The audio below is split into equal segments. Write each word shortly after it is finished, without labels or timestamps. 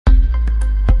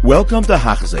Welcome to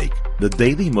Hachzik, the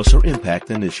Daily Musar Impact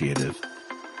Initiative.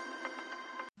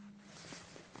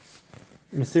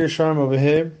 Yesharim over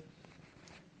here,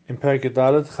 in Perek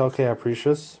Dalet, Chalkei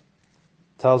HaPrecious,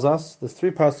 tells us there's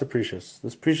three parts to Precious.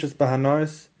 There's Precious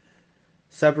Bahanois,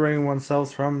 separating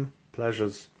oneself from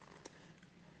pleasures.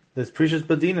 There's Precious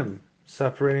Badinim,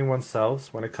 separating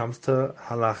oneself when it comes to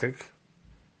halachic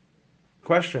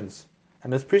questions.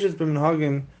 And there's Precious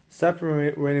B'minhagim,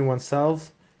 separating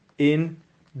oneself in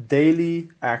daily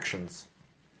actions.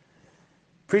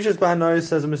 Precious Bahanois,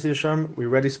 says in Yesharim, we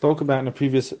already spoke about in a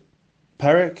previous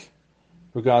Perek,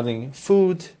 regarding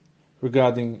food,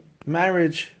 regarding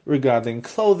marriage, regarding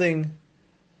clothing,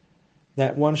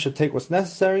 that one should take what's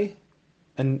necessary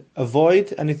and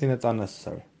avoid anything that's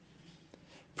unnecessary.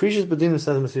 Precious Badinim,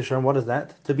 says in Yesharim, what is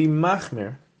that? To be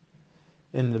machmir,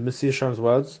 in the Yesharim's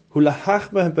words, hu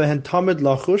lahachmeh behen tamid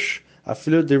lachush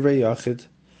afilu divrei yachid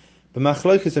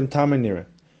b'machloikis im tamid nira.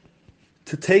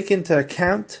 To take into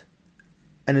account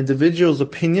an individual's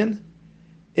opinion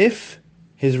if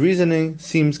his reasoning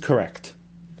seems correct.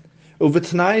 And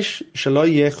as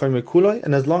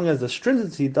long as the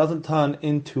stringency doesn't turn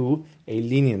into a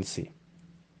leniency.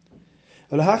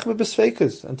 And to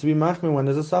be machmir when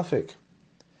there's a suffix.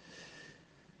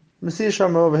 Mesilas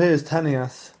Sharma over here is telling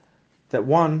us that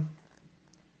one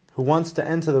who wants to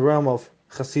enter the realm of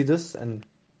Chassidus, and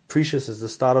Precious is the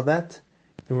start of that,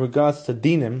 in regards to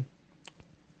dinim,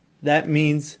 that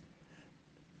means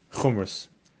chumras.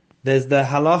 There's the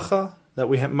halacha that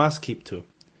we must keep to.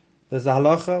 There's the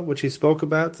halacha which he spoke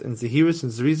about in Zehirus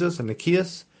and Zrizos and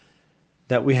Nikias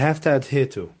that we have to adhere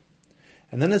to.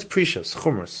 And then there's Precious,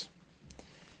 chumras.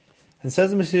 And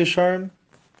says the Mesilas Sharma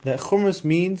that chumras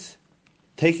means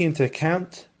taking into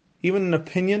account even an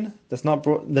opinion that's not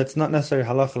necessarily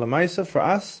halacha l'maisa for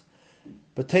us,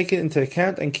 but take it into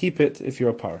account and keep it if you're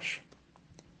a parish.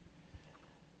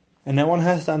 And then one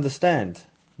has to understand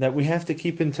that we have to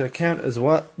keep into account as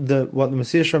what the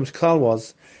Mesilas Sharma's klal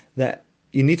was, that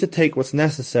you need to take what's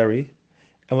necessary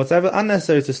and whatever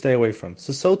unnecessary to stay away from.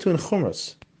 So too in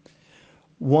chumras.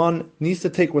 One needs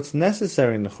to take what's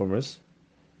necessary in the chumras,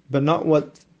 but not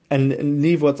and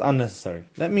leave what's unnecessary.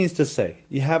 That means to say,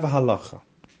 you have a halacha.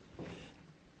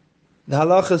 The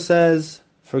halacha says,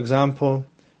 for example,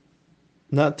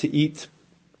 not to eat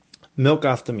milk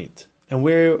after meat. And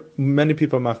where many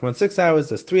people are machmir 6 hours,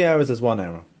 there's 3 hours, there's 1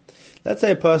 hour. Let's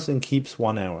say a person keeps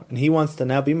 1 hour, and he wants to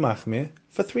now be machmir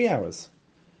for 3 hours.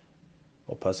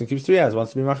 Or a person keeps 3 hours,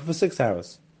 wants to be machmir for 6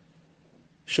 hours.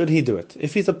 Should he do it?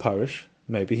 If he's a parish,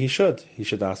 maybe he should. He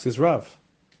should ask his Rav.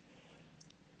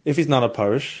 If he's not a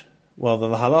parish, well, the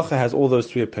halacha has all those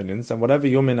three opinions, and whatever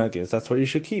your minhag is, that's what you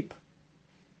should keep.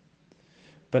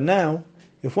 But now,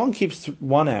 if one keeps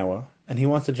 1 hour, and he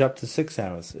wants to jump to 6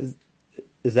 hours,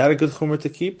 is that a good chumrah to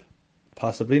keep?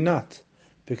 Possibly not.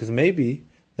 Because maybe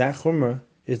that chumrah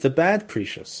is the bad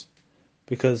precious.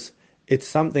 Because it's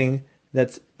something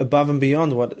that's above and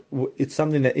beyond it's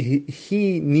something that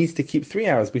he needs to keep 3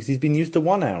 hours because he's been used to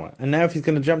 1 hour. And now if he's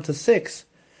going to jump to 6,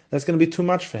 that's going to be too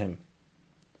much for him.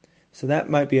 So that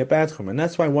might be a bad chumrah. And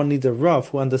that's why one needs a Rav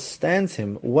who understands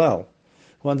him well,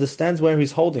 who understands where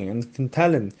he's holding and can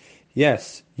tell him,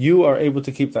 yes, you are able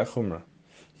to keep that chumrah.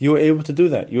 You are able to do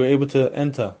that. You are able to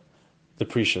enter the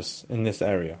precious in this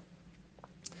area.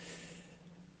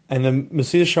 And then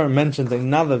Mesilas Sharma mentioned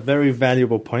another very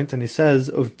valuable point, and he says,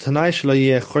 "Of tanai shelo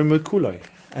yeh chomer kuloi,"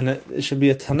 and it should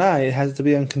be a tanai. It has to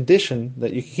be on condition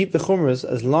that you can keep the chumras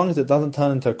as long as it doesn't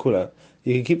turn into a kula.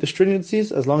 You can keep the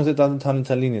stringencies as long as it doesn't turn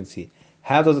into leniency.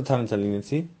 How does it turn into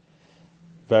leniency?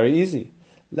 Very easy.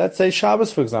 Let's say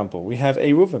Shabbos, for example. We have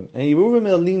Eruvim. And Eruvim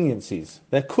are leniencies.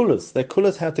 They're kulas. They're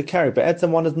kulas how to carry. But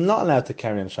Etzem one is not allowed to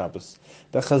carry on Shabbos.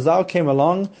 But Chazal came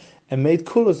along and made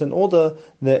kulas in order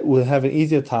that we'll have an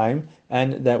easier time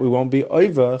and that we won't be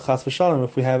over chas v'shalom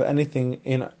if we have anything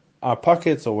in our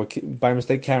pockets or we're by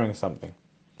mistake carrying something.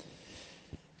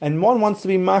 And one wants to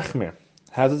be machmir.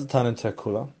 How does it turn into a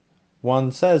kula?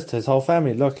 One says to his whole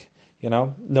family, look,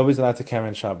 nobody's allowed to carry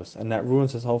on Shabbos. And that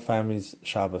ruins his whole family's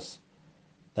Shabbos.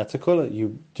 That's a kula.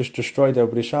 You just destroyed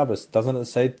everybody's Shabbos. Doesn't it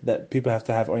say that people have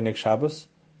to have Oinig Shabbos?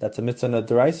 That's a mitzvah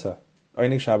deraisa.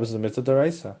 Oinig Shabbos is a mitzvah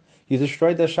deraisa. You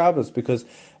destroyed their Shabbos because,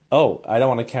 I don't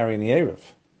want to carry any Erev.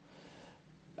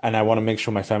 And I want to make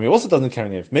sure my family also doesn't carry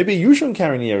any Erev. Maybe you shouldn't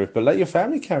carry any Erev, but let your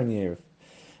family carry any Erev.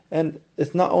 And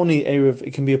it's not only Erev,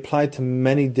 it can be applied to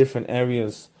many different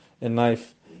areas in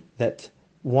life that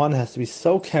one has to be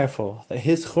so careful that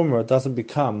his chumrah doesn't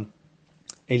become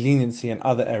a leniency in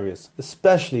other areas,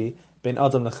 especially ben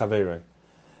adam lechaverei.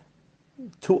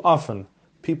 Too often,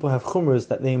 people have chumras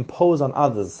that they impose on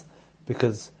others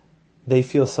because they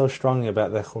feel so strongly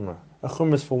about their chumrah. A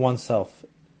chumrah is for oneself,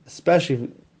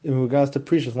 especially in regards to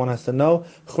precious. One has to know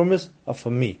chumras are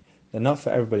for me; they're not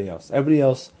for everybody else. Everybody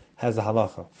else has a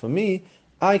halacha. For me,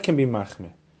 I can be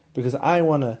machmir because I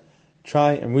want to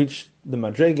try and reach the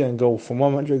madrega and go from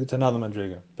one madrega to another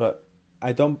madrega, but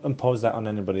I don't impose that on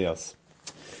anybody else.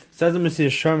 Says the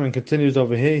Yesharim and continues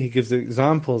over here. He gives the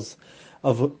examples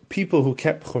of people who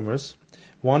kept chumras.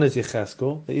 One is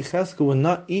Yecheskel. The Yecheskel would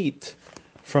not eat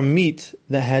from meat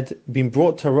that had been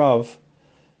brought to Rav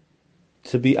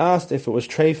to be asked if it was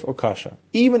treif or kasha.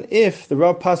 Even if the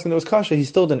Rav passed and it was kasha, he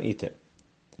still didn't eat it.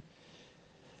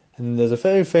 And there's a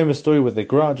very famous story with the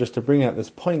Gra, just to bring out this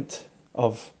point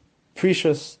of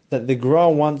precious, that the Gra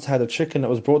once had a chicken that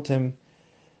was brought to him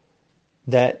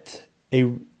that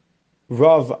a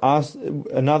Rav asked,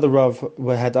 another Rav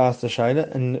had asked the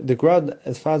Shaila, and the Gra,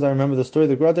 as far as I remember the story,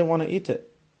 the Gra didn't want to eat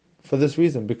it for this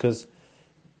reason, because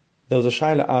there was a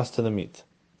Shaila asked to the meat.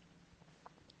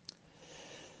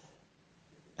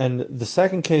 And the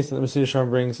second case that the Mesilas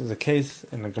brings is a case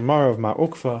in the Gemara of Mar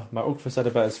Ukva. Mar Ukva said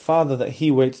about his father that he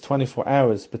waits 24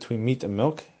 hours between meat and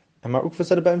milk, and Mar Ukva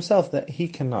said about himself that he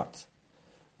cannot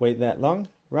wait that long.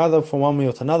 Rather, from one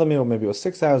meal to another meal, maybe it was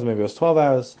 6 hours, maybe it was 12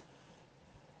 hours.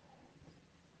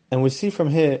 And we see from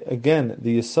here, again,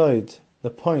 the yesod, the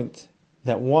point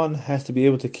that one has to be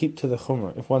able to keep to the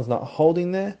chumrah. If one's not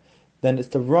holding there, then it's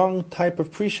the wrong type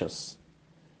of precious.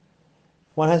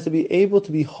 One has to be able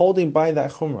to be holding by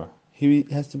that chumrah. He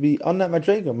has to be on that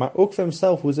madrega. Mar Ukva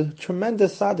himself was a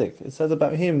tremendous tzaddik. It says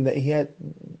about him that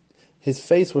his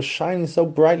face was shining so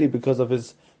brightly because of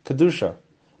his kedusha.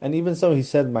 And even so, he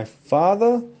said, my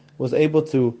father was able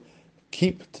to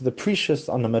keep to the precious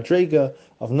on the madrega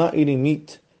of not eating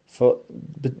meat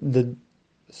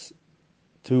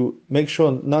to make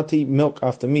sure not to eat milk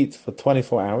after meat for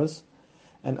 24 hours.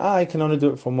 And I can only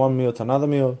do it from one meal to another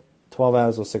meal, 12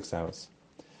 hours or 6 hours.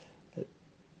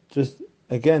 Just,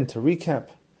 again, to recap,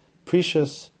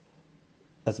 precious,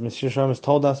 as Mesilas has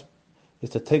told us, is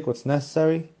to take what's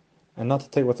necessary and not to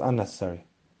take what's unnecessary.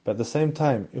 But at the same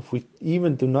time, if we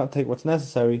even do not take what's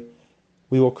necessary,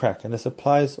 we will crack. And this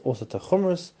applies also to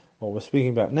chumras, what we're speaking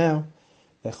about now,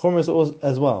 that chumras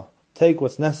as well. Take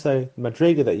what's necessary, the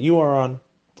madrega that you are on,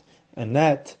 and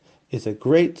that is a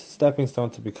great stepping stone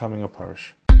to becoming a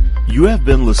parish. You have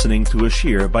been listening to a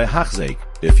shir by Hachzeik.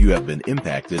 If you have been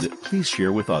impacted, please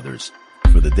share with others.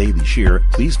 For the daily shir,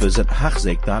 please visit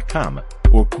Hachzeik.com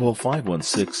or call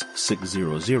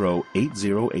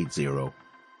 516-600-8080.